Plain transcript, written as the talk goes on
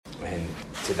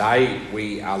Today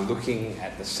we are looking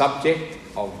at the subject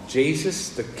of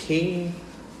Jesus, the King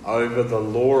over the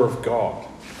law of God.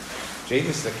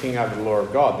 Jesus, the King over the law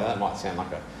of God. Now that might sound like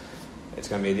it's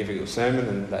going to be a difficult sermon,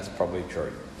 and that's probably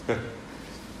true.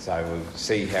 So we'll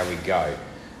see how we go.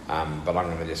 But I'm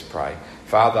going to just pray.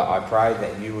 Father, I pray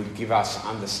that you would give us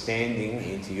understanding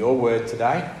into your word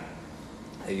today.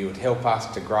 That you would help us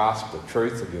to grasp the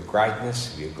truth of your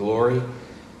greatness, of your glory,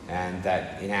 and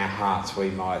that in our hearts we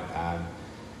might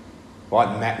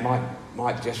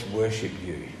just worship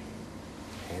you.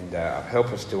 And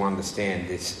help us to understand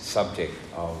this subject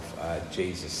of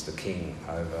Jesus, the King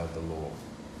over the law.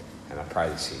 And I pray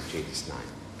this in Jesus' name.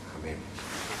 Amen.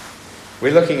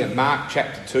 We're looking at Mark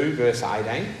chapter 2, verse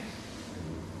 18.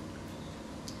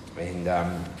 And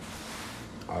I'm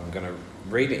going to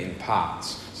read it in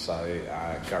parts. So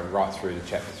go right through to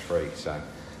chapter 3.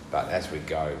 But as we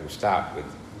go, we'll start with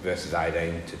verses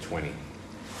 18 to 20.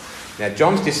 Now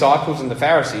John's disciples and the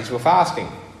Pharisees were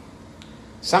fasting.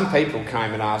 Some people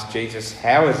came and asked Jesus,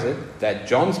 "How is it that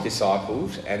John's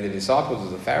disciples and the disciples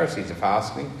of the Pharisees are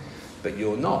fasting, but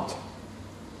you're not?"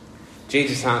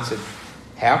 Jesus answered,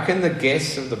 "How can the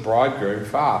guests of the bridegroom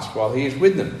fast while he is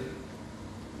with them?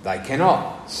 They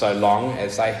cannot, so long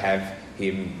as they have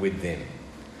him with them.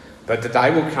 But the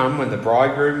day will come when the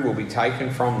bridegroom will be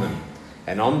taken from them,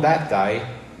 and on that day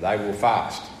they will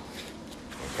fast."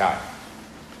 Okay.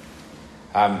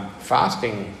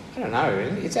 Fasting, I don't know,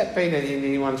 has that been in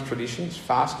anyone's traditions,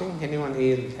 fasting? Anyone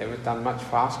here ever done much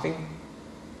fasting?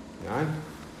 No?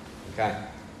 Okay.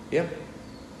 Yep.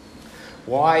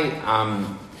 Why,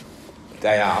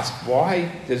 they asked, why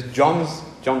does John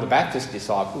the Baptist's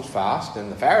disciples fast and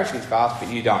the Pharisees fast, but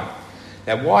you don't?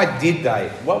 Now, why did they?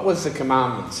 What was the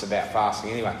commandments about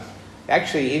fasting anyway?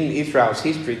 Actually, in Israel's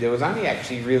history, there was only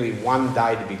actually really one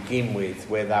day to begin with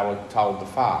where they were told to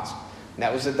fast. And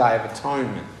that was the Day of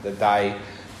Atonement, the day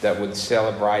that would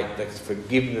celebrate the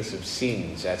forgiveness of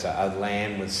sins as a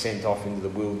lamb was sent off into the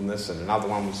wilderness and another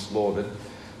one was slaughtered.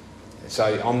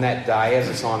 So on that day, as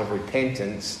a sign of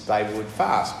repentance, they would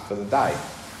fast for the day,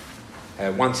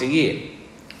 once a year.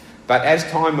 But as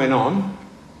time went on,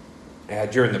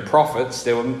 during the prophets,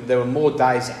 there were more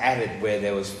days added where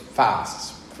there was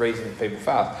fasts, reason people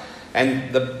fast.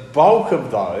 And the bulk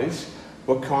of those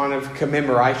were kind of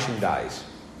commemoration days.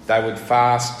 They would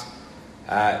fast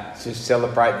to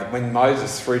celebrate when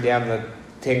Moses threw down the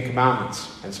 10 Commandments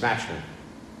and smashed them.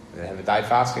 They have a day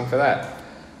fasting for that.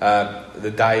 The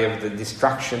day of the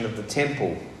destruction of the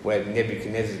temple where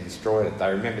Nebuchadnezzar destroyed it. They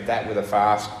remembered that with a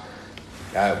fast.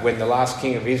 When the last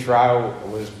king of Israel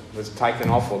was taken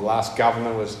off, or the last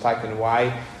governor was taken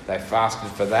away, they fasted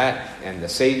for that. And the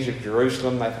siege of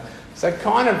Jerusalem,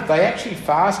 they actually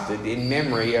fasted in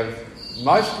memory of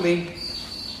mostly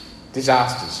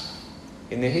disasters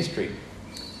in their history,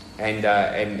 and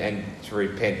to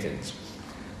repentance.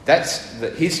 That's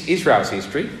Israel's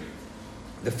history.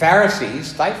 The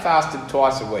Pharisees, they fasted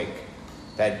twice a week.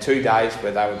 They had 2 days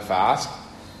where they would fast,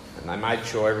 and they made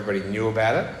sure everybody knew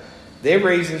about it. Their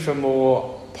reasons for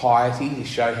more piety to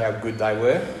show how good they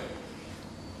were.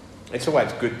 It's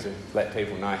always good to let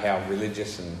people know how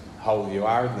religious and holy you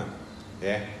are, isn't it?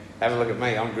 Yeah? Have a look at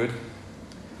me, I'm good.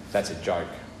 That's a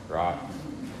joke, right?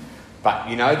 But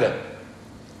you know that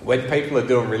when people are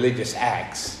doing religious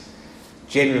acts,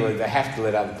 generally they have to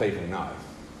let other people know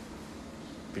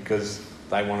because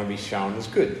they want to be shown as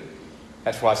good.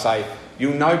 That's why I say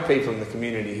you'll know people in the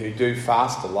community who do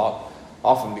fast a lot,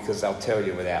 often because they'll tell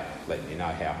you without letting you know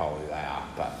how holy they are.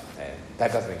 But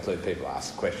that doesn't include people who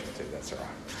ask questions too, that's all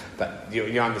right. But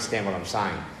you understand what I'm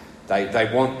saying.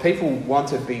 People want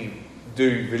to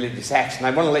do religious acts, and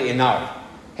they want to let you know,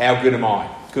 how good am I?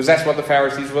 Because that's what the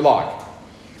Pharisees were like.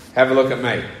 Have a look at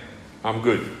me. I'm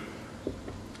good.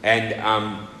 And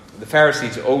the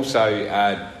Pharisees also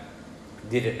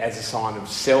did it as a sign of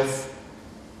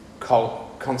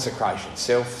self-consecration,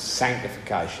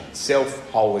 self-sanctification,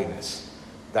 self-holiness.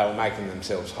 They were making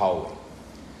themselves holy.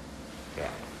 Yeah,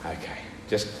 okay.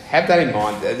 Just have that in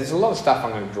mind. There's a lot of stuff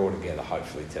I'm going to draw together,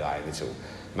 hopefully, today. This will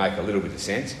make a little bit of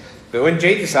sense. But when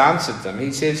Jesus answered them,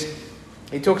 he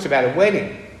talks about a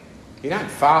wedding. You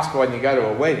don't fast when you go to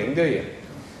a wedding, do you?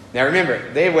 Now remember,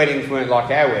 their weddings weren't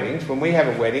like our weddings. When we have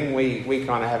a wedding, we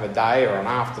kind of have a day or an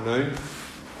afternoon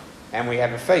and we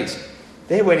have a feast.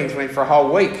 Their weddings went for a whole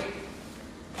week.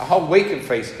 A whole week of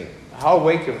feasting. A whole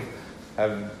week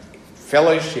of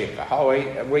fellowship.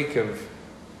 A week of,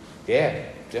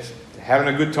 just having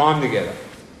a good time together.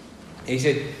 He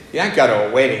said, you don't go to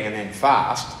a wedding and then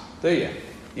fast, do you?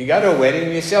 You go to a wedding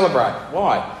and you celebrate.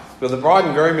 Why? Well, the bride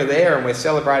and groom are there and we're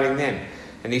celebrating them.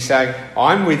 And he's saying,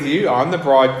 I'm with you, I'm the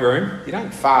bridegroom. You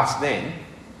don't fast then.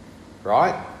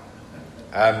 right?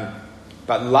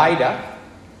 But later,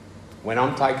 when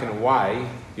I'm taken away,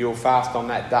 you'll fast on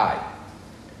that day,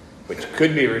 which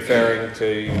could be referring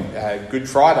to Good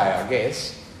Friday, I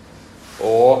guess,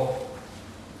 or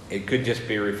it could just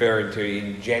be referring to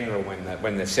in general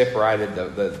when they're separated,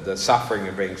 the suffering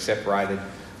of being separated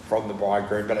from the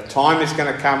bridegroom. But a time is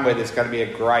going to come where there's going to be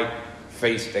a great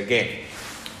feast again.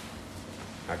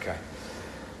 Okay.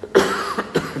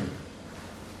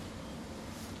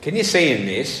 Can you see in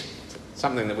this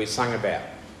something that we sung about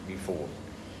before?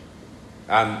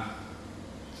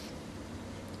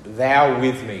 Thou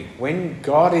with me. When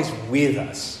God is with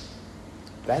us,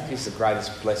 that is the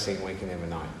greatest blessing we can ever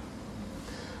know.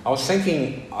 I was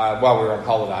thinking, while we were on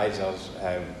holidays, I was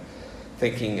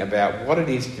thinking about what it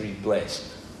is to be blessed.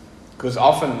 Because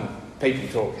often people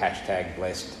talk hashtag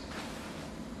blessed.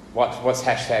 What's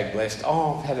hashtag blessed?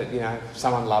 Oh, I've had it,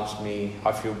 someone loves me,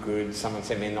 I feel good, someone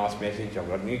sent me a nice message, I've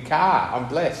got a new car, I'm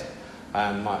blessed.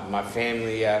 My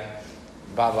family,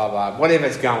 blah, blah, blah,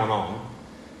 whatever's going on.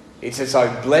 It's as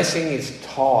though blessing is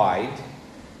tied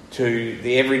to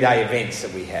the everyday events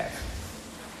that we have.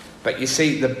 But you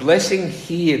see, the blessing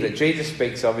here that Jesus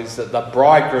speaks of is that the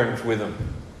bridegroom's with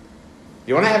them.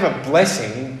 You want to have a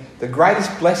blessing, the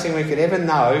greatest blessing we could ever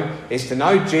know is to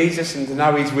know Jesus and to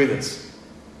know He's with us.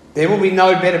 There will be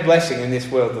no better blessing in this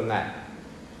world than that.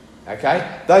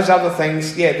 Okay? Those other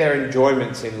things, they're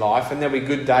enjoyments in life, and there'll be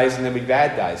good days and there'll be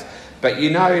bad days. But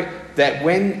you know that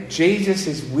when Jesus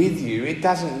is with you, it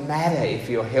doesn't matter if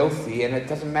you're healthy and it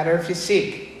doesn't matter if you're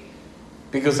sick,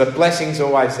 because the blessing's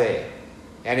always there.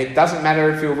 And it doesn't matter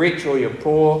if you're rich or you're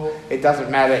poor. It doesn't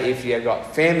matter if you've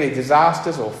got family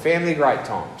disasters or family great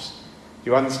times. Do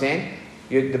you understand?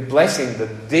 The blessing, the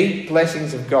deep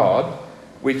blessings of God,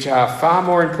 which are far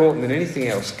more important than anything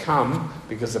else, come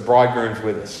because the bridegroom's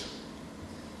with us.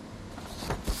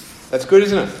 That's good,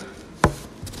 isn't it?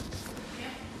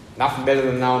 Nothing better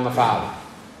than knowing the Father.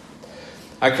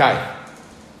 Okay.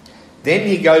 Then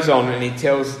he goes on and he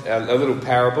tells a little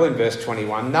parable in verse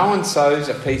 21. No one sews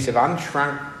a piece of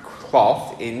unshrunk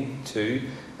cloth into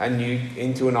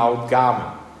an old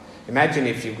garment. Imagine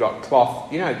if you've got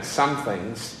cloth.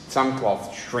 Some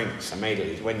cloth shrinks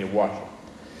immediately when you wash it.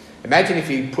 Imagine if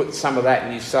you put some of that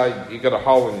and you've got a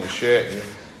hole in your shirt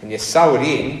and you sew it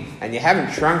in and you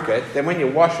haven't shrunk it, then when you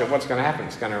wash it, what's going to happen?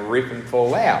 It's going to rip and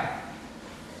fall out.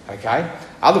 Okay?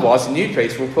 Otherwise, the new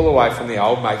piece will pull away from the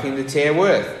old, making the tear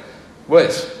worse.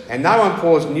 And no one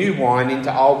pours new wine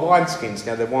into old wineskins.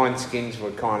 Now, the wineskins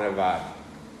were kind of,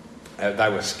 they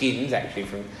were skins actually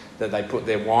that they put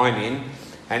their wine in.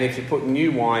 And if you put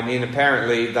new wine in,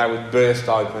 apparently they would burst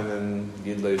open and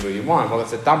you'd lose all your wine. Well,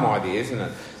 that's a dumb idea, isn't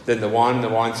it? Then the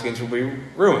wineskins will be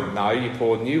ruined. No, you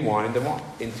pour new wine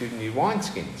into new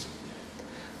wineskins.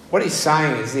 What he's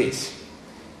saying is this.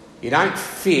 You don't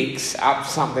fix up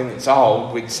something that's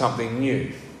old with something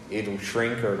new. It'll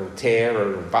shrink or it'll tear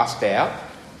or it'll bust out.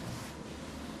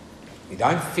 You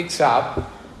don't fix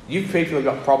up. You people have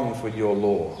got problems with your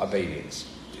law obedience.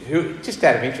 Just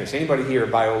out of interest, anybody here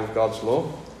obey all of God's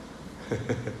law?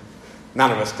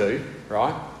 None of us do,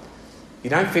 right? You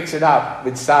don't fix it up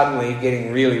with suddenly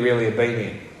getting really, really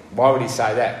obedient. Why would he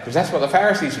say that? Because that's what the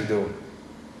Pharisees were doing.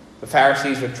 The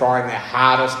Pharisees were trying their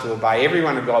hardest to obey every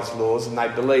one of God's laws, and they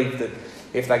believed that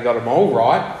if they got them all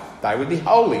right, they would be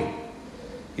holy.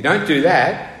 You don't do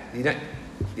that.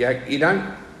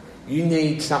 You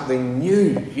need something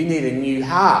new. You need a new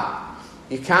heart.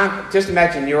 You can't just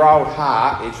imagine your old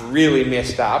heart is really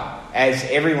messed up, as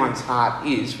everyone's heart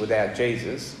is without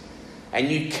Jesus, and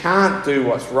you can't do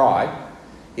what's right.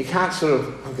 You can't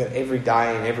I've got every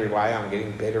day and every way I'm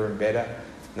getting better and better.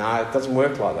 No, it doesn't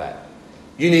work like that.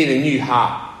 You need a new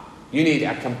heart. You need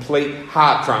a complete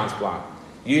heart transplant.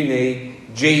 You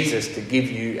need Jesus to give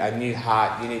you a new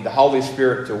heart. You need the Holy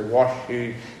Spirit to wash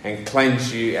you and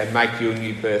cleanse you and make you a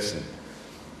new person.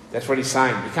 That's what he's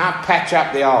saying. You can't patch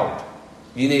up the old.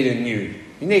 You need a new.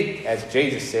 You need, as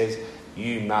Jesus says,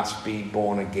 you must be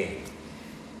born again.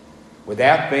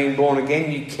 Without being born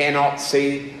again, you cannot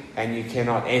see and you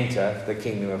cannot enter the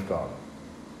kingdom of God.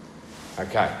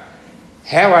 Okay.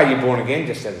 How are you born again?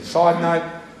 Just as a side note,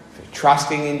 for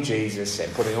trusting in Jesus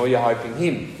and putting all your hope in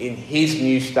Him, in His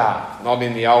new start, not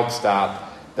in the old start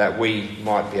that we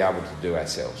might be able to do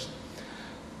ourselves.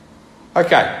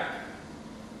 Okay.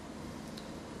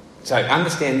 So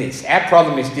understand this. Our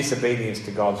problem is disobedience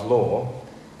to God's law.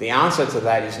 The answer to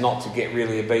that is not to get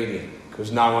really obedient,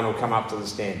 because no one will come up to the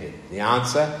standard. The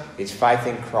answer is faith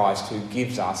in Christ, who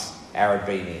gives us our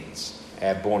obedience,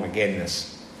 our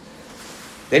born-againness.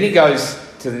 Then he goes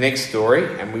to the next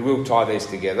story, and we will tie these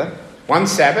together. One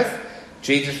Sabbath,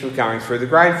 Jesus was going through the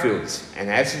grain fields, and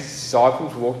as his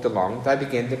disciples walked along, they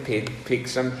began to pick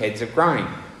some heads of grain.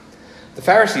 The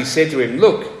Pharisees said to him,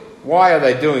 "Look, why are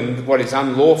they doing what is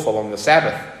unlawful on the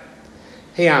Sabbath?"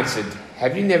 He answered,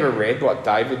 "Have you never read what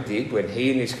David did when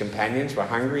he and his companions were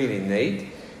hungry and in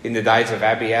need? In the days of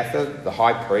Abiathar, the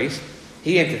high priest,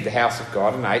 he entered the house of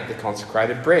God and ate the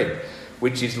consecrated bread,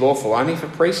 which is lawful only for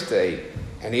priests to eat,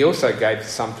 and he also gave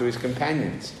some to his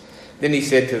companions. Then he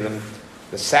said to them,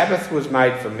 'The Sabbath was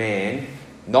made for man,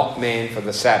 not man for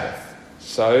the Sabbath.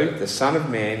 So the Son of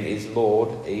Man is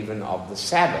Lord even of the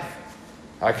Sabbath.'"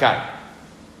 Okay.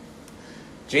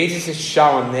 Jesus is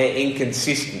showing their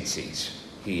inconsistencies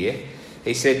here.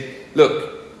 He said,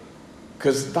 look,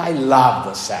 because they loved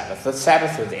the Sabbath. The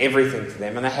Sabbath was everything to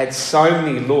them, and they had so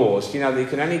many laws. You know, they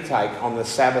could only take on the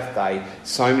Sabbath day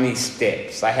so many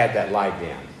steps. They had that laid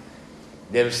down.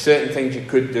 There were certain things you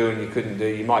could do and you couldn't do.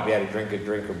 You might be able to drink a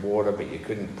drink of water, but you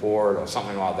couldn't pour it or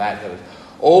something like that. There was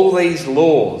all these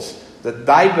laws that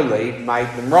they believed made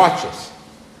them righteous.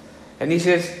 And he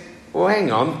says, well,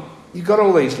 hang on. You've got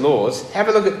all these laws. Have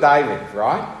a look at David,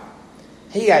 right?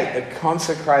 He ate the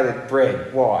consecrated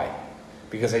bread. Why?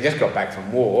 Because they just got back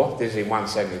from war. This is in 1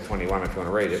 Samuel 21 if you want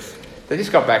to read it. They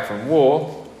just got back from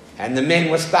war and the men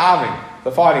were starving,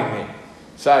 the fighting men.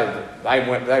 So they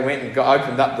went and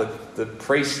opened up the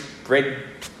priest's bread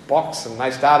box and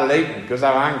they started eating because they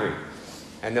were hungry.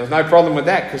 And there was no problem with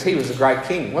that because he was a great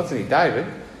king, wasn't he, David?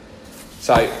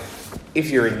 So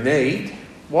if you're in need,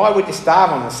 why would you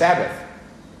starve on the Sabbath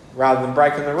rather than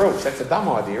breaking the rules? That's a dumb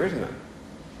idea, isn't it?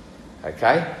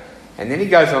 Okay? And then he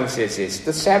goes on and says this,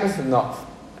 the Sabbath is not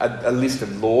a list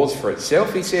of laws for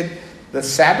itself. He said, the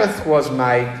Sabbath was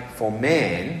made for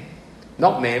man,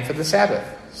 not man for the Sabbath.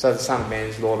 So the Son of Man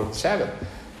is Lord of the Sabbath.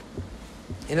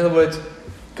 In other words,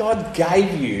 God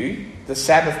gave you the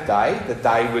Sabbath day, the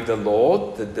day with the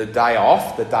Lord, the day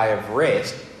off, the day of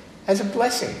rest, as a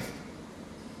blessing.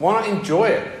 Why not enjoy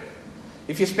it?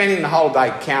 If you're spending the whole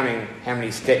day counting how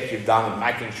many steps you've done and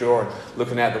making sure,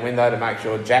 looking out the window to make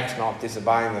sure Jack's not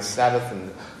disobeying the Sabbath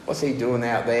and what's he doing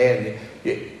out there,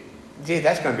 and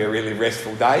that's going to be a really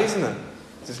restful day, isn't it?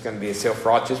 It's just going to be a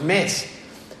self-righteous mess.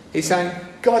 He's saying,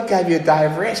 God gave you a day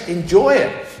of rest. Enjoy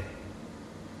it.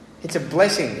 It's a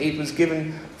blessing. It was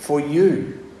given for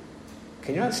you.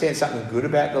 Can you understand something good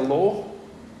about the law?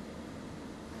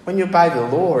 When you obey the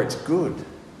law, it's good.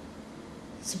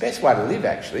 It's the best way to live,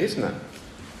 actually, isn't it?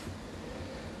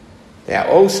 Now,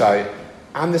 also,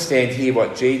 understand here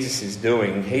what Jesus is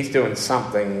doing. He's doing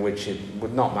something which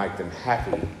would not make them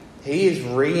happy. He is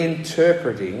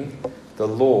reinterpreting the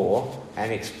law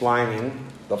and explaining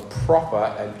the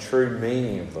proper and true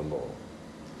meaning of the law.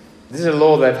 This is a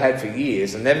law they've had for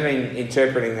years and they've been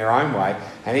interpreting their own way.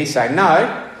 And he's saying,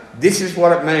 no, this is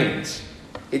what it means.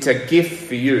 It's a gift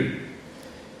for you.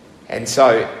 And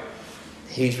so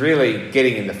he's really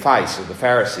getting in the face of the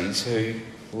Pharisees who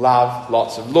love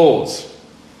lots of laws.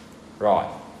 Right.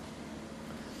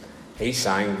 He's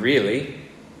saying, really,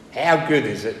 how good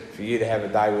is it for you to have a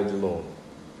day with the Lord?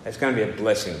 It's going to be a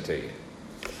blessing to you.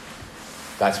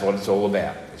 That's what it's all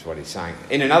about, is what he's saying.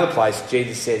 In another place,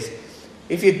 Jesus says,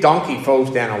 if your donkey falls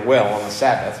down a well on the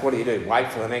Sabbath, what do?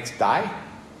 Wait for the next day?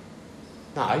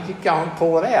 No, you go and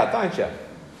pull it out, don't you?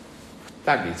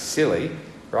 Don't be silly,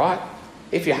 right?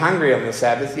 If you're hungry on the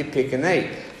Sabbath, you pick and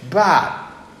eat. But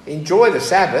enjoy the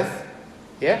Sabbath,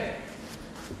 yeah?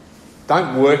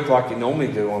 Don't work like you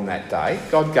normally do on that day.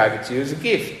 God gave it to you as a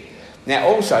gift. Now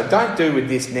also, don't do with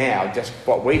this now just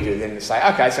what we do then to say,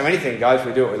 okay, so anything goes,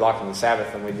 we do what we like on the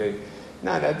Sabbath and we do.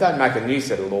 No, don't make a new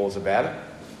set of laws about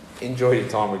it. Enjoy your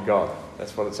time with God.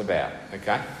 That's what it's about,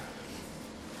 okay?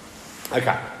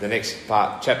 Okay, the next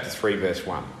part, chapter 3, verse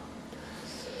 1.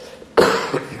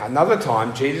 Another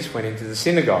time, Jesus went into the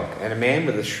synagogue and a man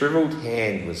with a shriveled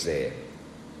hand was there.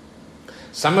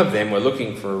 Some of them were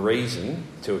looking for a reason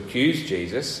to accuse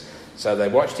Jesus, so they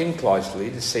watched him closely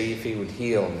to see if he would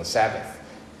heal on the Sabbath.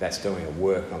 That's doing a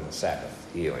work on the Sabbath,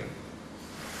 healing.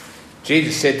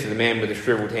 Jesus said to the man with the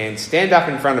shriveled hand, stand up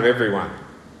in front of everyone.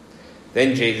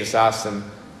 Then Jesus asked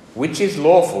them, which is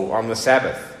lawful on the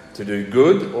Sabbath, to do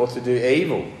good or to do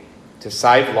evil, to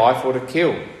save life or to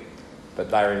kill? But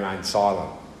they remained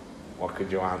silent. What could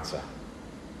you answer?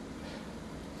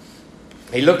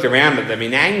 He looked around at them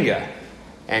in anger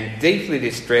and, deeply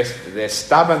distressed at their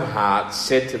stubborn hearts,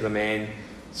 said to the man,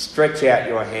 stretch out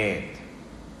your hand.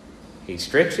 He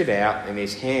stretched it out and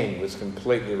his hand was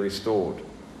completely restored.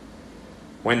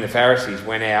 Then the Pharisees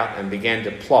went out and began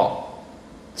to plot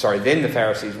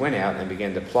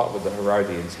with the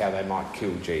Herodians how they might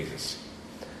kill Jesus.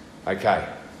 Okay.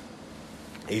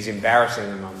 He's embarrassing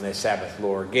them on their Sabbath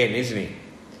law again, isn't he?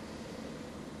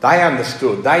 They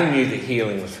understood, they knew that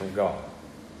healing was from God.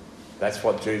 That's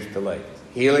what Jews believed.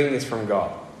 Healing is from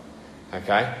God.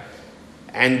 Okay?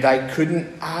 And they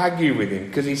couldn't argue with him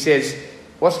because he says,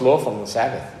 what's lawful on the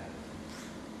Sabbath?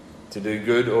 To do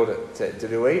good or to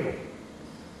do evil?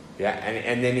 Yeah,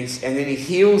 and then he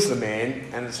heals the man,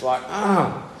 and it's like,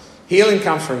 healing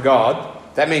comes from God.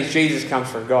 That means Jesus comes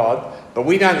from God. But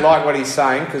we don't like what he's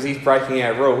saying because he's breaking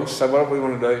our rules. So what do we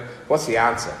want to do? What's the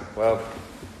answer? Well,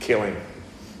 kill him.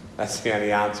 That's the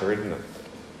only answer, isn't it?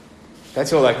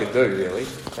 That's all they could do, really.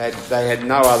 They had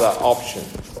no other option.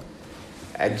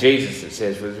 And Jesus, it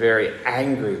says, was very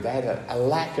angry. They had a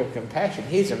lack of compassion.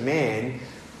 Here's a man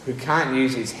who can't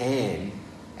use his hand,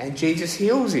 and Jesus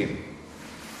heals him.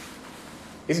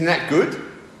 Isn't that good?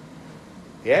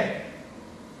 Yeah?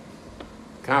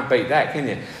 Can't beat that, can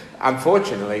you?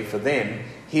 Unfortunately for them,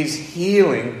 his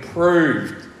healing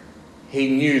proved he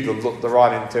knew the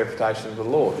right interpretation of the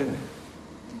law, didn't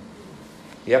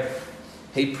he? Yep.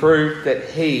 He proved that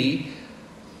he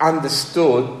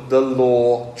understood the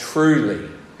law truly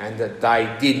and that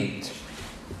they didn't.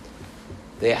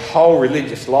 Their whole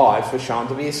religious lives were shown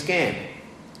to be a scam.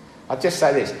 I'll just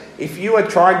say this. If you are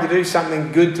trying to do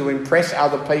something good to impress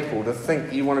other people, to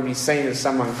think you want to be seen as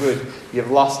someone good,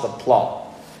 you've lost the plot.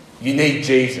 You need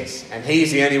Jesus, and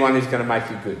he's the only one who's going to make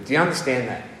you good. Do you understand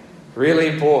that? Really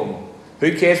important.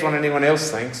 Who cares what anyone else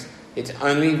thinks? It's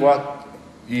only what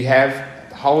you have,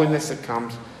 the holiness that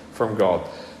comes from God.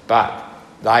 But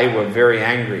they were very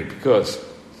angry because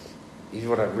you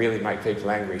want to really make people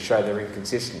angry, show their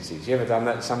inconsistencies. You ever done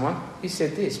that to someone? You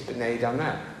said this, but now you've done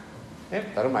that.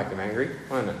 Yep, that'll make them angry,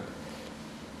 won't it?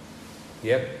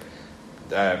 Yep.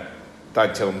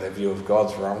 Don't tell them their view of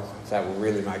God's wrong. That will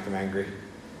really make them angry.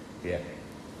 Yeah.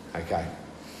 Okay.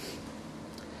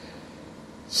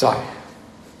 So,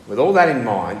 with all that in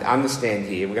mind, understand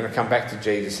here, we're going to come back to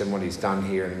Jesus and what he's done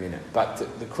here in a minute. But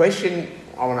the question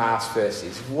I want to ask first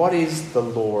is, what is the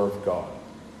law of God?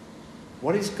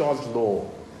 What is God's law,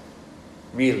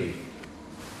 really?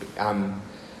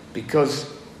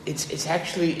 Because it's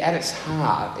actually, at its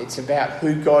heart, it's about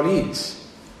who God is.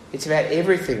 It's about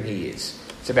everything he is.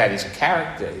 It's about his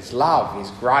character, his love,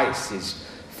 his grace, his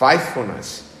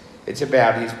faithfulness. It's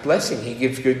about his blessing. He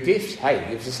gives good gifts. Hey,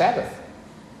 he gives a Sabbath.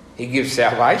 He gives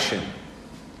salvation.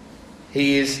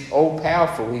 He is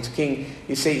all-powerful. He's king.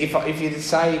 You see, if you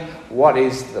say, what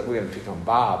is... we're going to pick on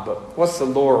Barb, but what's the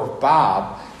law of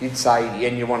Barb? You'd say,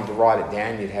 and you wanted to write it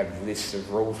down, you'd have lists of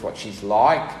rules, what she's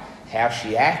like, how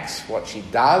she acts, what she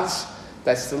does.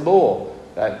 That's the law.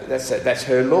 That's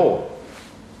her law.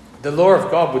 The law of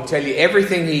God would tell you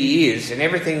everything he is and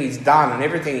everything he's done and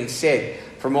everything he's said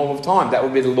from all of time. That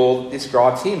would be the law that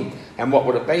describes him. And what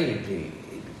would it be? It'd be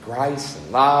grace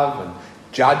and love and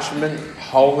judgment,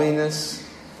 holiness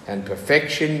and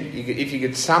perfection. If you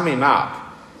could sum him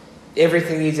up,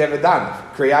 everything he's ever done,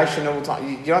 creation all the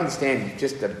time. You understand,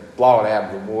 just to blow it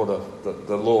out of the water,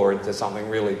 the law into something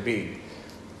really big.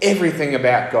 Everything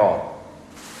about God.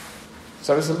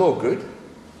 So is the law good?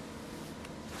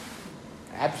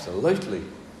 Absolutely.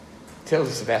 It tells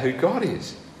us about who God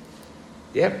is.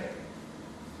 Yep.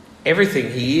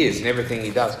 Everything he is and everything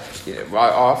he does. You know, I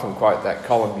often quote that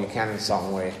Colin Buchanan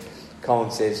song where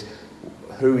Colin says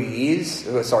what he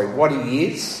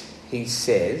is, he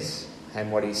says,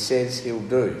 and what he says he'll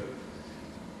do.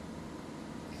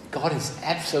 God is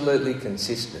absolutely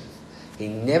consistent. He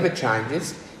never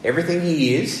changes. Everything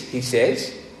he is, he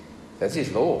says, that's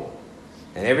his law.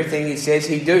 And everything he says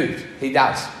he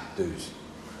does.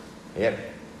 Yep.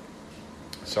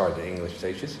 Sorry to English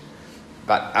teachers.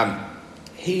 But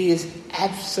he is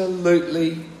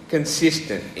absolutely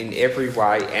consistent in every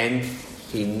way, and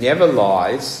he never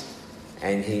lies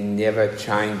and he never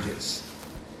changes.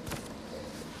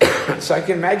 So you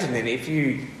can imagine then, if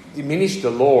you diminish the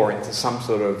law into some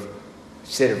sort of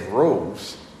set of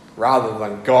rules rather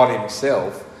than God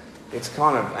himself, it's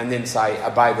kind of, and then say,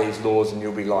 obey these laws and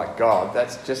you'll be like God.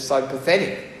 That's just so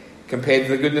pathetic compared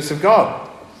to the goodness of God.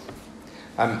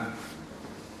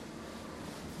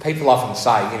 People often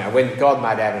say, when God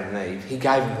made Adam and Eve, he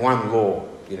gave them one law,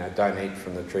 don't eat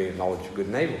from the tree of knowledge of good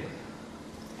and evil.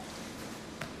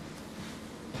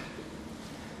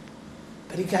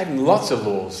 But he gave them lots of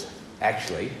laws,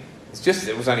 actually. It's just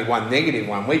it was only one negative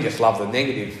one. We just love the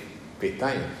negative bit,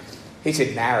 don't you? He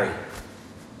said, marry,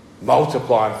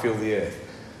 multiply and fill the earth,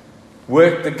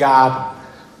 work the garden.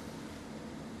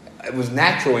 It was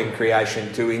natural in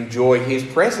creation to enjoy his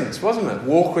presence, wasn't it?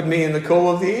 Walk with me in the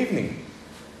cool of the evening.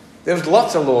 There was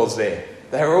lots of laws there.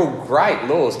 They were all great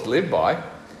laws to live by.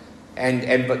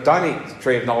 But don't eat the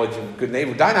tree of knowledge of good and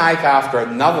evil. Don't ache after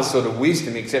another sort of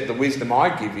wisdom except the wisdom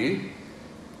I give you.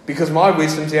 Because my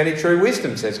wisdom's the only true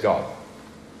wisdom, says God.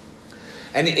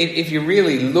 And if you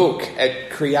really look at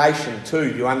creation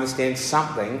too, you understand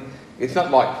something. It's not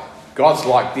like God's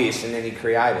like this and then he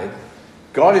created.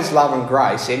 God is love and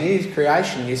grace, and in his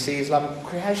creation you see his love and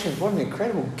creation. What an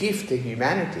incredible gift to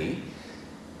humanity.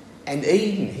 And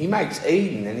Eden, he makes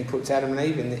Eden and he puts Adam and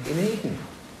Eve in Eden.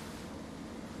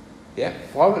 Yeah,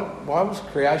 why was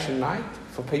creation made?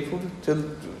 For people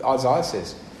to, Isaiah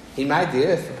says, he made the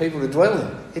earth for people to dwell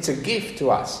in. It's a gift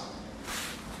to us.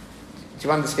 Do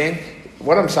you understand?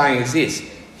 What I'm saying is this.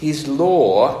 His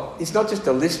law is not just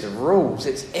a list of rules.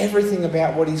 It's everything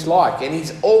about what he's like. And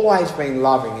he's always been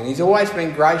loving. And he's always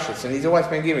been gracious. And he's always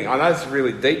been giving. I know this is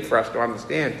really deep for us to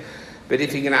understand. But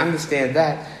if you can understand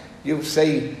that, you'll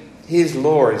see his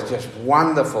law is just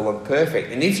wonderful and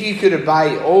perfect. And if you could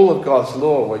obey all of God's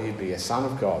law, well, you'd be a son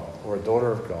of God or a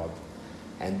daughter of God.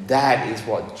 And that is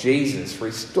what Jesus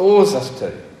restores us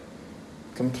to.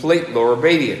 Complete law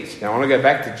obedience. Now I want to go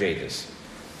back to Jesus.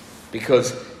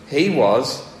 Because he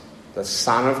was the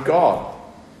Son of God.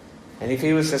 And if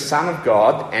he was the Son of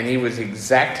God and he was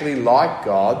exactly like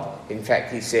God, in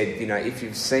fact he said, if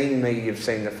you've seen me, you've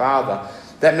seen the Father.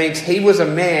 That means he was a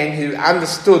man who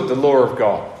understood the law of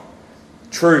God.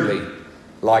 Truly,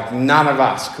 like none of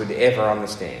us could ever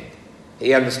understand.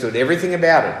 He understood everything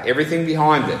about it, everything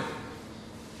behind it.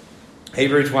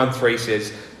 Hebrews 1:3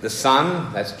 says, the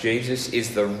Son, that's Jesus,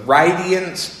 is the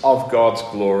radiance of God's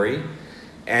glory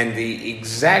and the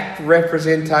exact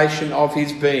representation of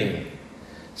his being,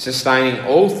 sustaining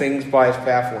all things by his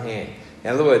powerful hand. In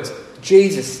other words,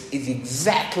 Jesus is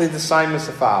exactly the same as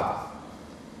the Father.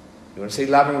 You want to see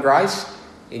love and grace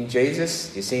in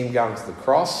Jesus? You see him going to the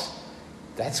cross.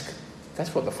 That's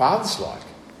what the Father's like.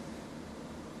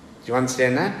 Do you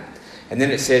understand that? And then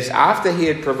it says, after he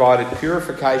had provided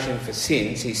purification for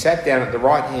sins, he sat down at the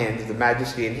right hand of the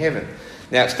Majesty in heaven.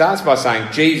 Now it starts by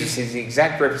saying Jesus is the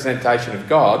exact representation of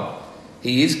God.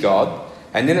 He is God.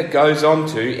 And then it goes on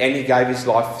to, and he gave his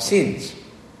life for sins.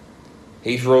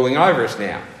 He's ruling over us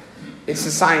now. It's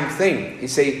the same thing. You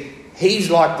see, he's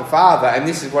like the Father, and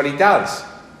this is what he does.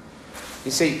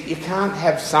 You see, you can't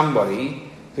have somebody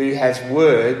who has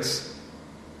words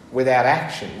without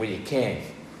action. Well, you can.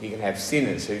 You can have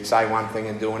sinners who say one thing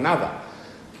and do another.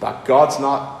 But God's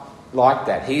not like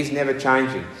that. He's never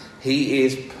changing. He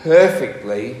is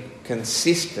perfectly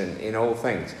consistent in all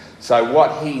things. So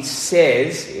what he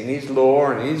says in his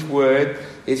law and his word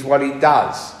is what he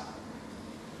does.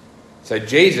 So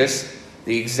Jesus,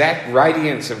 the exact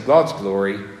radiance of God's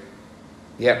glory,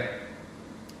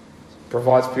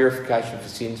 provides purification for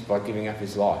sins by giving up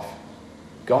his life.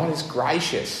 God is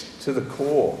gracious to the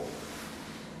core.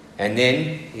 And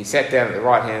then he sat down at the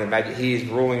right hand of Majesty. He is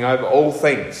ruling over all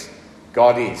things.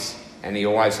 God is, and he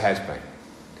always has been.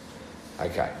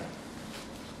 Okay.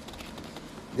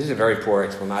 This is a very poor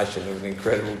explanation of an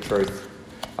incredible truth.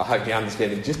 I hope you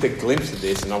understand it. Just a glimpse of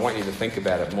this, and I want you to think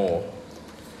about it more.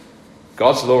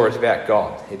 God's law is about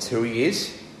God. It's who he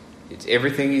is. It's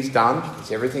everything he's done.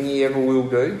 It's everything he ever will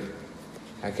do.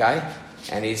 Okay?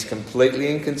 And he's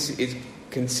completely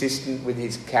consistent with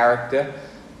his character.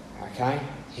 Okay?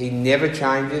 He never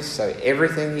changes, so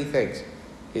everything he thinks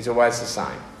is always the same.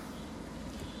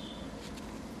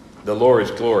 The law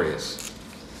is glorious.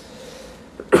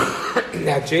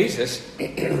 Now Jesus,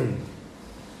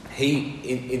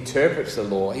 he interprets the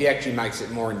law. He actually makes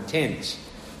it more intense.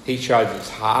 He shows its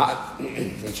heart.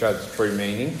 He shows its true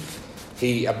meaning.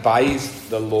 He obeys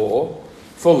the law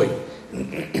fully.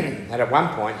 And at one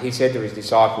point he said to his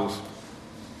disciples,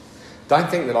 don't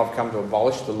think that I've come to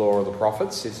abolish the law of the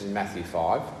prophets. This is in Matthew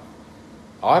 5.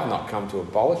 I have not come to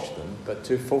abolish them, but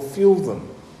to fulfill them.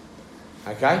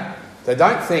 Okay? So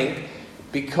don't think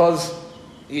because,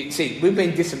 you see, we've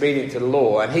been disobedient to the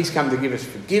law and he's come to give us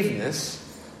forgiveness,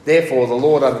 therefore the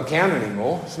law doesn't count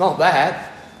anymore. It's not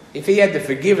that. If he had to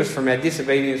forgive us from our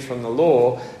disobedience from the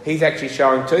law, he's actually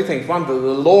showing two things. One, that the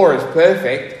law is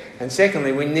perfect, and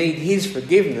secondly, we need his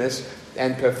forgiveness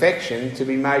and perfection to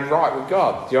be made right with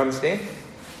God. Do you understand?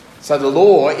 So the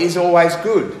law is always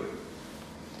good.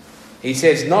 He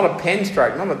says not a pen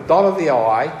stroke, not a dot of the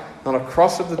I, not a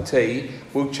cross of the T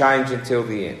will change until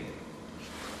the end.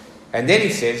 And then he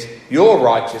says, your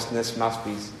righteousness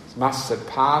must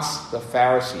surpass the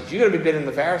Pharisees. You've got to be better than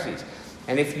the Pharisees.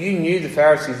 And if you knew the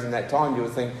Pharisees in that time, you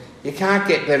would think, you can't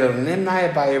get better than them. They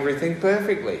obey everything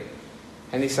perfectly.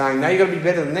 And he's saying, no, you've got to be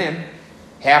better than them.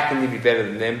 How can you be better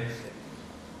than them?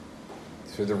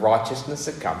 Through the righteousness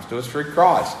that comes to us through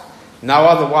Christ. No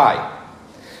other way.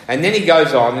 And then he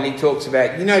goes on and he talks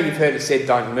about, you've heard it said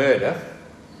don't murder.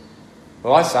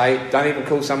 Well, I say don't even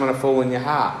call someone a fool in your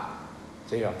heart.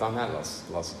 Gee, I've done that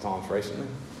lots of times recently.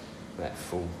 That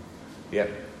fool. Yep.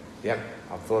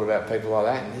 I've thought about people like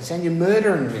that. And he's saying you're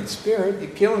murdering them in spirit,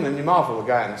 you're killing them, you might as well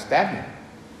go out and stab them.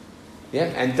 Yeah,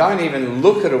 and don't even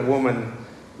look at a woman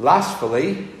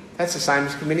lustfully. That's the same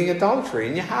as committing adultery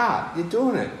in your heart. You're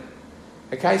doing it.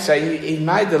 Okay, so he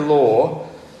made the law.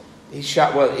 He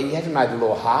hasn't made the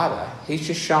law harder. He's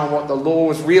just shown what the law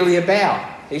was really about.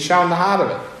 He's shown the heart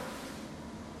of it.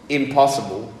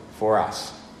 Impossible for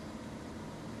us.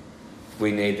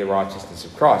 We need the righteousness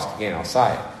of Christ. Again, I'll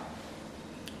say it.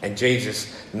 And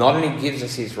Jesus not only gives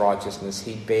us his righteousness,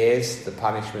 he bears the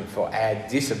punishment for our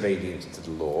disobedience to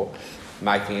the law,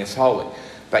 making us holy.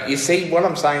 But you see what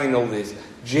I'm saying in all this?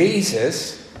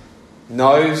 Jesus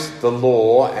knows the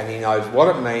law and he knows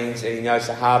what it means and he knows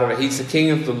the heart of it. He's the king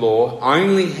of the law.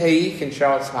 Only he can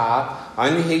show its heart.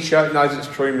 Only he knows its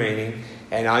true meaning,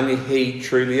 and only he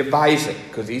truly obeys it,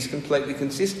 because he's completely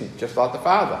consistent, just like the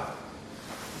Father.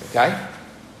 Okay?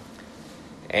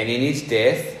 And in his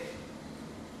death,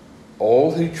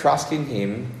 all who trust in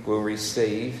him will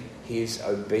receive his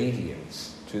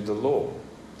obedience to the law.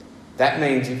 That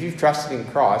means if you've trusted in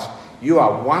Christ, you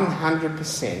are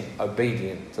 100%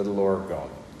 obedient to the law of God.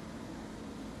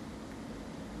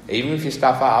 Even if you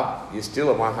stuff up, you're still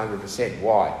at 100%.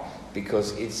 Why?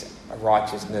 Because it's a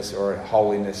righteousness or a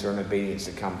holiness or an obedience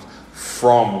that comes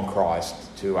from Christ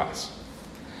to us.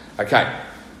 Okay.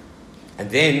 And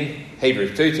then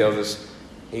Hebrews 2 tells us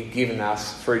he's given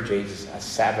us, through Jesus, a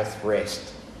Sabbath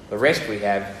rest. The rest we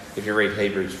have, if you read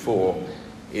Hebrews 4,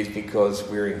 is because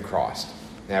we're in Christ.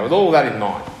 Now, with all that in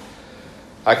mind,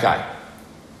 okay,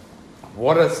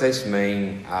 what does this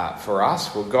mean for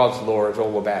us? Well, God's law is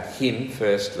all about him,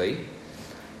 firstly.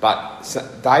 But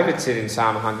David said in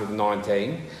Psalm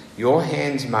 119, your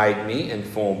hands made me and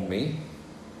formed me.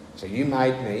 So you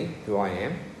made me who I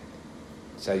am.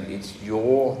 So it's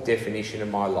your definition of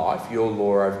my life, your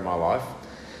law over my life.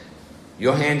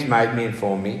 Your hands made me and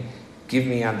formed me. Give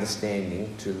me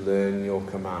understanding to learn your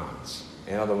commands.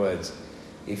 In other words,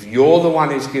 if you're the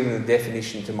one who's given the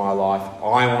definition to my life,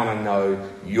 I want to know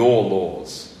your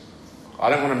laws. I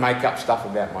don't want to make up stuff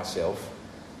about myself.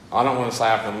 I don't want to say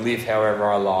I can live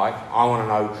however I like. I want to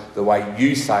know the way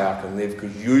you say I can live,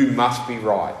 because you must be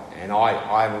right and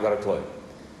I haven't got a clue.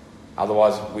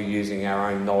 Otherwise we're using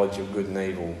our own knowledge of good and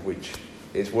evil, which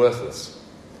is worthless.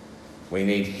 We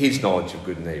need his knowledge of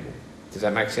good and evil. Does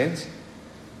that make sense?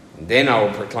 And then I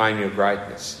will proclaim your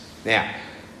greatness. Now,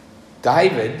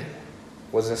 David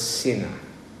was a sinner.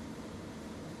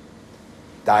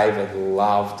 David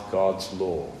loved God's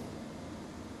law.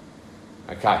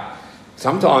 Okay.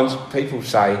 Sometimes people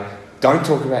say, don't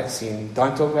talk about sin,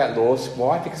 don't talk about laws.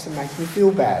 Why? Because it makes me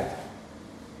feel bad.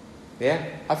 Yeah?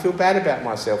 I feel bad about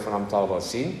myself when I'm told I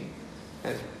sin.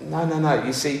 No.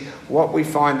 You see, what we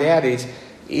find out is,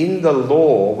 in the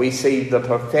law we see the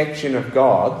perfection of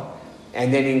God,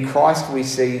 and then in Christ we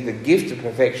see the gift of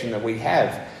perfection that we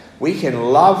have. We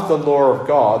can love the law of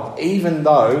God even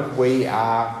though we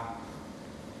are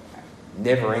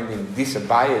never-ending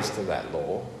disobeyers to that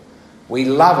law. We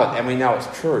love it and we know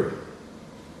it's true.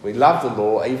 We love the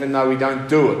law even though we don't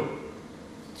do it.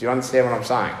 Do you understand what I'm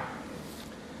saying?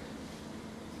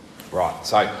 Right,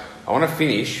 so I want to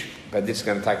finish, but this is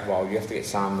going to take a while. You have to get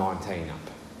Psalm 19 up.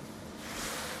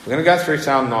 We're going to go through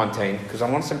Psalm 19 because I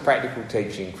want some practical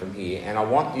teaching from here, and I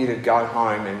want you to go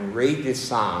home and read this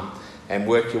psalm and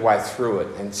work your way through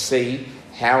it and see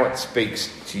how it speaks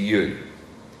to you.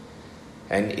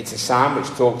 And it's a psalm which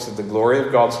talks of the glory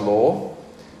of God's law,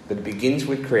 but it begins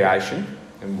with creation,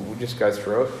 and we'll just go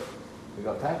through it. We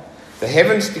got that? The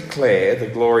heavens declare the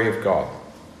glory of God.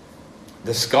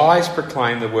 The skies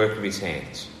proclaim the work of his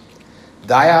hands.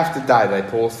 Day after day they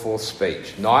pour forth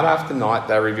speech. Night after night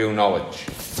they reveal knowledge.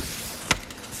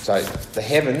 So the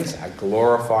heavens are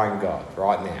glorifying God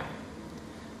right now.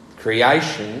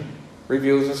 Creation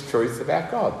reveals us truth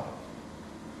about God.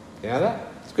 You know that?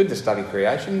 It's good to study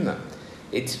creation, isn't it?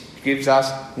 It gives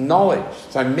us knowledge.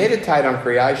 So meditate on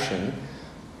creation.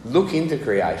 Look into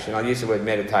creation. I use the word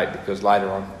meditate because later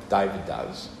on David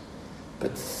does.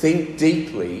 But think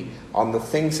deeply on the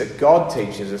things that God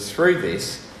teaches us through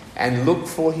this, and look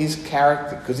for his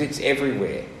character, because it's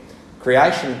everywhere.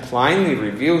 Creation plainly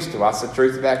reveals to us the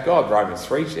truth about God. Romans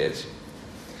 3 says,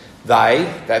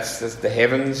 that's the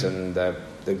heavens and the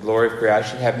glory of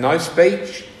creation, have no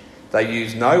speech, they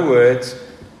use no words,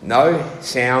 no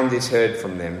sound is heard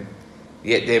from them,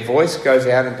 yet their voice goes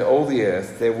out into all the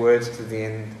earth, their words to the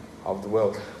end of the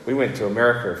world. We went to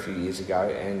America a few years ago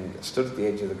and stood at the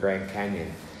edge of the Grand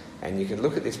Canyon, and you could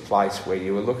look at this place where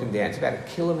you were looking down. It's about 1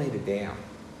 kilometre down,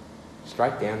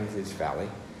 straight down into this valley,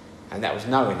 and that was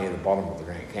nowhere near the bottom of the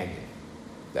Grand Canyon.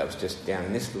 That was just down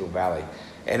in this little valley,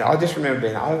 And I just remember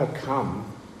being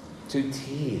overcome to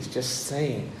tears, just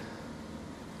seeing.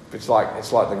 It's like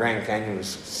the Grand Canyon was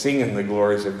singing the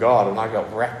glories of God, and I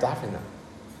got wrapped up in them.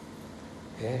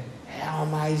 Yeah, how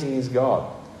amazing is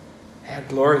God? How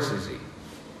glorious is He?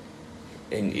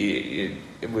 And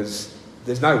it was.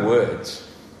 There's no words.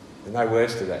 There's no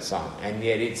words to that song, and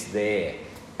yet it's there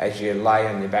as you lay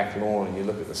on your back lawn and you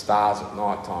look at the stars at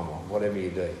night time or whatever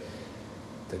you do.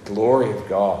 The glory of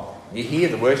God. You hear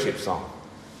the worship song.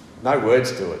 No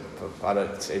words to it, but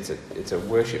it's a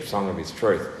worship song of His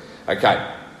truth.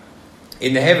 Okay.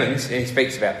 In the heavens, and he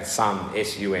speaks about the sun,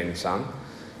 S-U-N, sun.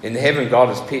 In the heaven, God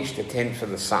has pitched a tent for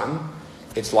the sun.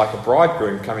 It's like a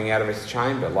bridegroom coming out of his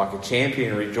chamber, like a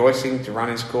champion rejoicing to run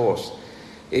his course.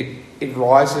 It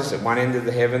rises at one end of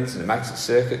the heavens and it makes a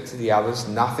circuit to the others.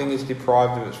 Nothing is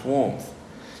deprived of its warmth.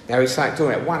 Now he's talking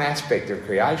about one aspect of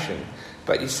creation,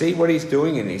 but you see what he's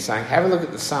doing, and he's saying, have a look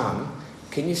at the sun.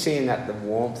 Can you see in that the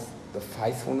warmth, the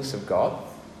faithfulness of God?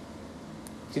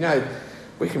 Do you know,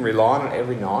 we can rely on it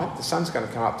every night. The sun's going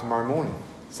to come up tomorrow morning.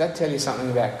 Does that tell you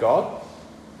something about God?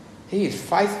 He is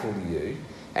faithful to you,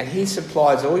 and He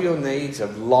supplies all your needs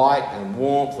of light and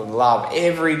warmth and love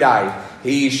every day.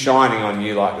 He is shining on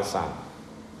you like the sun.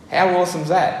 How awesome is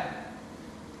that?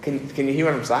 Can you hear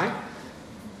what I'm saying?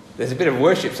 There's a bit of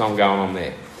worship song going on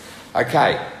there.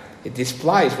 Okay, it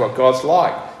displays what God's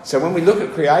like. So when we look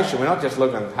at creation, we're not just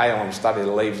looking, hey, I want to study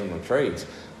the leaves on the trees.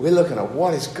 We're looking at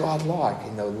what is God like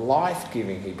in the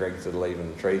life-giving He brings to the leaves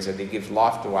and the trees, and He gives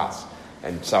life to us,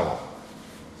 and so on.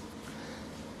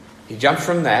 He jumps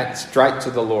from that straight to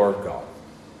the law of God,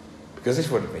 because this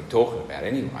is what we've been talking about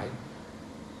anyway.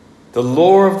 The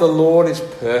law of the Lord is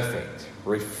perfect,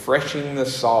 refreshing the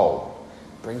soul,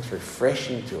 brings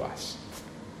refreshing to us.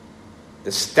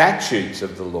 The statutes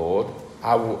of the Lord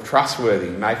are trustworthy,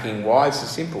 making wise the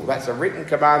simple. That's the written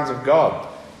commands of God.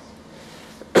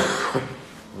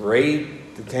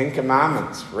 Read the 10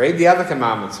 Commandments. Read the other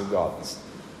commandments of God.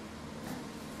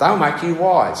 They'll make you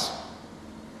wise.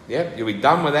 Yep, you'll be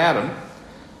done without them.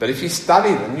 But if you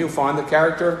study them, you'll find the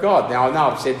character of God. Now, I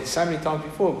know I've said this so many times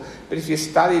before, but if you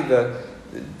study the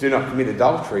do not commit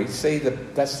adultery, see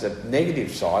that's the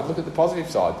negative side. Look at the positive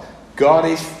side. God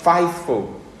is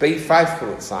faithful. Be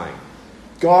faithful, it's saying.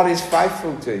 God is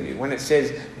faithful to you. When it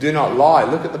says do not lie,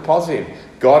 look at the positive.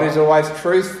 God is always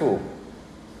truthful.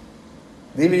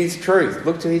 Live in His truth.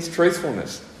 Look to His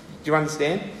truthfulness. Do you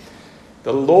understand?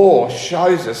 The law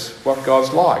shows us what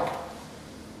God's like.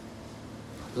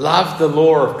 Love the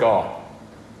law of God.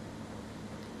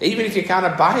 Even if you can't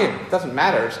obey it, it doesn't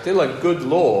matter. It's still a good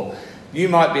law. You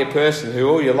might be a person who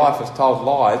all your life has told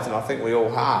lies, and I think we all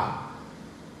have.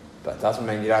 But it doesn't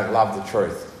mean you don't love the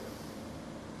truth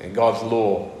and God's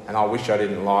law. And I wish I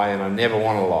didn't lie, and I never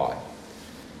want to lie.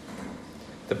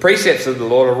 The precepts of the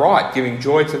Lord are right, giving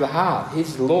joy to the heart.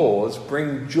 His laws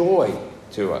bring joy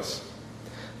to us.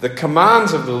 The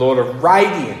commands of the Lord are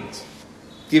radiant,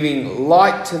 giving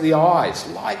light to the eyes,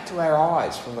 light to our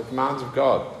eyes from the commands of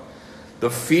God. The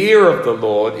fear of the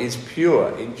Lord is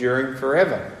pure, enduring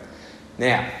forever.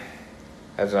 Now,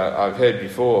 as I've heard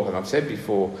before, and I've said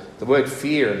before, the word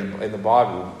fear in the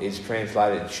Bible is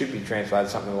translated, it should be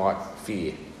translated something like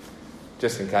fear.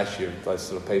 Just in case you're those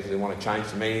sort of people who want to change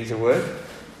the meanings of the word.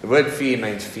 The word fear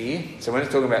means fear. So when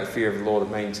it's talking about the fear of the Lord,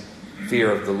 it means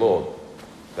fear of the Lord.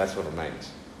 That's what it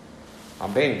means.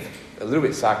 I'm being a little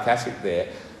bit sarcastic there,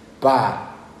 but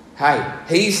hey,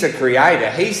 He's the creator,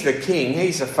 He's the king,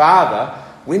 He's the father.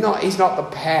 He's not the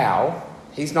pal.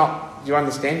 He's not, do you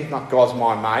understand? He's not God's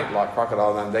my mate, like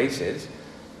Crocodile Dundee says.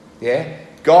 Yeah?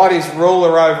 God is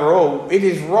ruler over all. It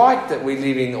is right that we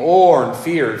live in awe and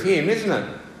fear of Him, isn't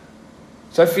it?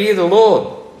 So fear the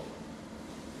Lord.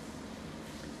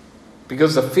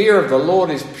 Because the fear of the Lord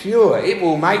is pure. It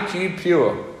will make you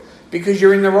pure. Because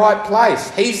you're in the right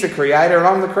place. He's the creator and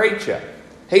I'm the creature.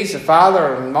 He's the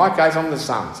father, and in my case, I'm the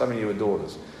son. Some of you are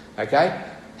daughters. Okay?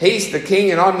 He's the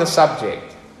king and I'm the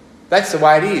subject. That's the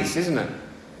way it is, isn't it?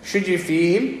 Should you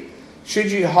fear Him?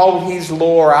 Should you hold His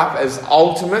law up as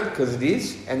ultimate, because it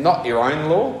is, and not your own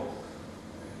law?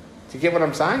 Do you get what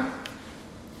I'm saying?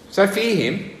 So fear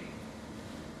Him.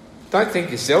 Don't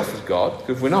think yourself as God,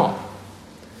 because we're not.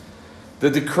 The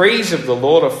decrees of the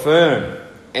Lord are firm,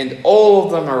 and all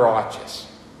of them are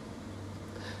righteous.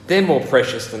 They're more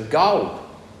precious than gold.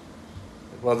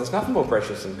 Well, there's nothing more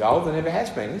precious than gold. There never has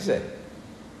been, is there?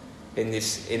 In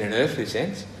an earthly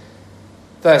sense.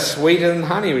 They're sweeter than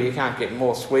honey. Well, you can't get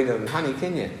more sweeter than honey,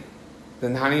 can you?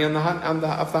 Than honey of the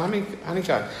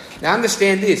honeycomb. Now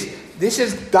understand this. This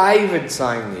is David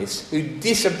saying this, who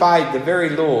disobeyed the very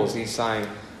laws. He's saying,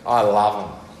 I love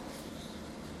them.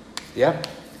 Yep.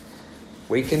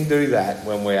 We can do that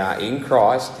when we are in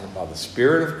Christ, and by the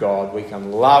Spirit of God we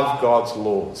can love God's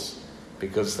laws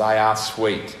because they are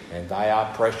sweet and they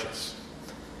are precious.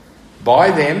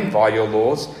 By them, by your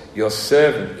laws, your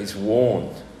servant is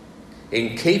warned.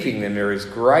 In keeping them there is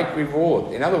great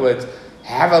reward. In other words,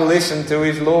 have a listen to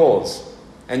his laws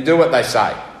and do what they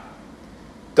say.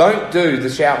 Don't do the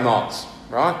shout nots,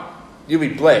 right? You'll be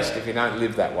blessed if you don't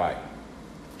live that way.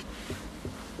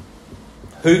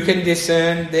 Who can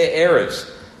discern their errors?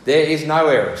 There is no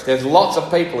errors. There's lots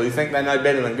of people who think they know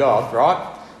better than God,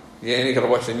 right? You've got to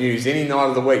watch the news. Any night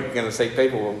of the week you're going to see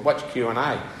people, watch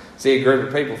Q&A. See a group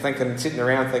of people sitting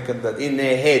around thinking that in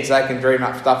their heads they can dream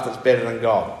up stuff that's better than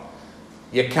God.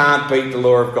 You can't beat the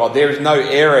law of God. There is no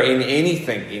error in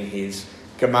anything in his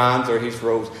commands or his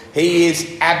rules. He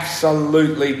is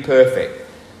absolutely perfect.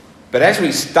 But as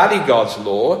we study God's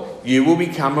law, you will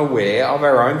become aware of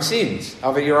your own sins.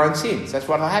 That's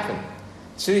what will happen.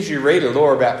 As soon as you read a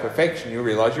law about perfection, you'll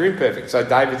realise you're imperfect. So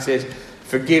David says,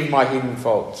 forgive my hidden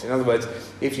faults. In other words,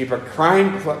 if you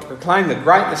proclaim the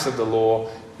greatness of the law,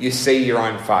 you see your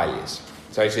own failures.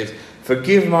 So he says,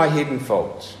 forgive my hidden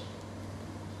faults.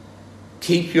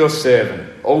 Keep your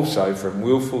servant also from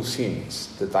willful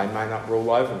sins, that they may not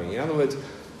rule over me. In other words,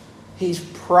 he's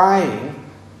praying,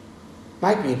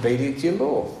 make me obedient to your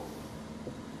law.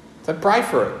 So pray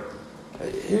for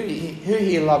it. Who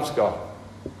here loves God?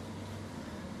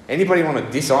 Anybody want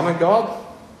to dishonour God?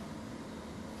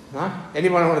 No?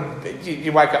 Anyone want to...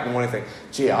 You wake up in the morning and think,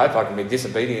 gee, I hope I can be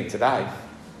disobedient today.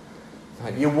 No,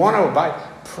 you want to obey.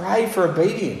 Pray for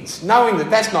obedience, knowing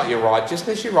that that's not your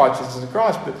righteousness in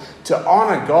Christ, but to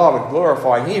honour God and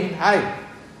glorify him, hey,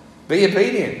 be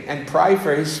obedient and pray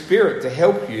for his Spirit to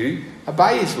help you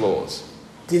obey his laws.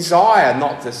 Desire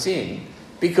not to sin,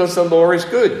 because the law is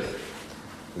good.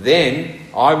 Then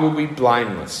I will be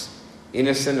blameless,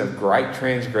 innocent of great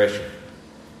transgression.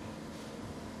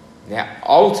 Now,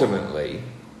 ultimately,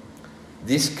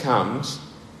 this comes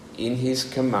in his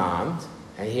command,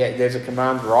 and there's a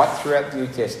command right throughout the New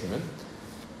Testament: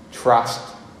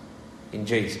 trust in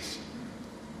Jesus.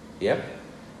 Yep.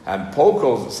 Paul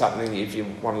calls it something, if you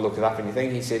want to look it up in your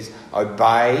thing, he says,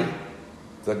 obey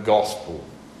the gospel.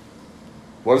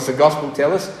 What does the gospel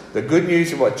tell us? The good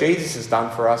news of what Jesus has done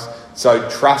for us, so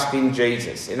trust in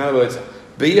Jesus. In other words,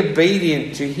 be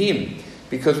obedient to him.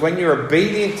 Because when you're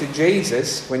obedient to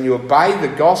Jesus, when you obey the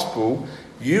gospel,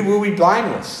 you will be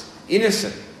blameless,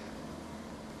 innocent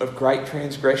of great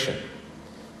transgression.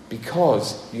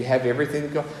 Because you have everything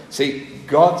that God... See,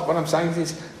 what I'm saying is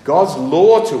this, God's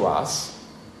law to us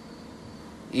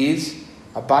is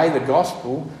obey the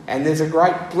gospel, and there's a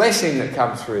great blessing that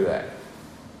comes through that.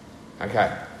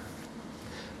 Okay.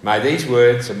 May these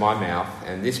words of my mouth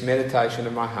and this meditation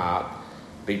of my heart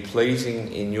be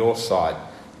pleasing in your sight,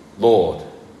 Lord,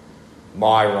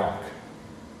 my rock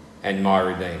and my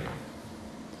redeemer.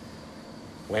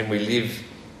 When we live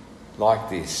like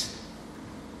this,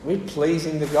 we're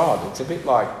pleasing to God. It's a bit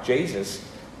like Jesus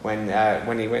when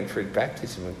he went through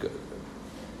baptism.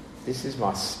 This is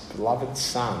my beloved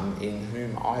Son in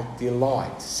whom I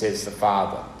delight, says the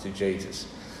Father to Jesus.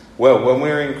 Well, when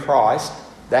we're in Christ,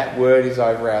 that word is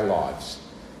over our lives.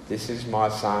 This is my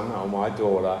son or my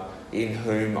daughter in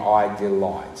whom I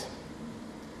delight.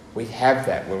 We have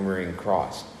that when we're in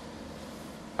Christ.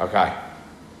 Okay,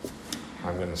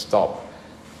 I'm going to stop,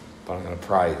 but I'm going to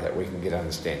pray that we can get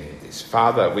understanding of this.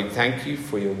 Father, we thank you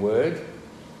for your word,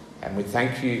 and we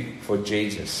thank you for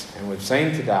Jesus. And we've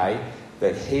seen today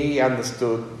that he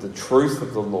understood the truth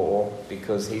of the law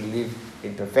because he lived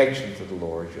in perfection to the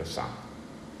law as your son.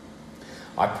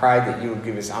 I pray that you would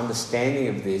give us understanding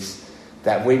of this,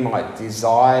 that we might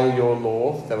desire your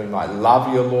law, that we might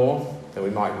love your law, that we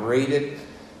might read it,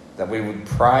 that we would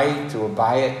pray to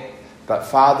obey it. But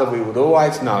Father, we would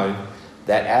always know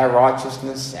that our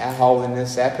righteousness, our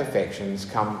holiness, our perfections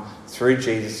come through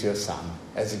Jesus, your Son,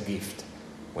 as a gift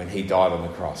when he died on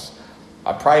the cross.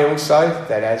 I pray also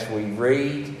that as we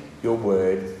read your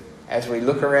word, as we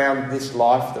look around this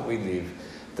life that we live,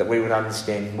 that we would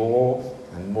understand more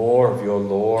and more of your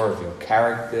law, of your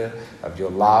character, of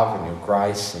your love and your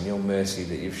grace and your mercy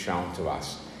that you've shown to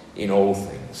us in all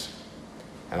things.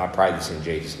 And I pray this in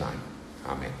Jesus' name.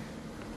 Amen.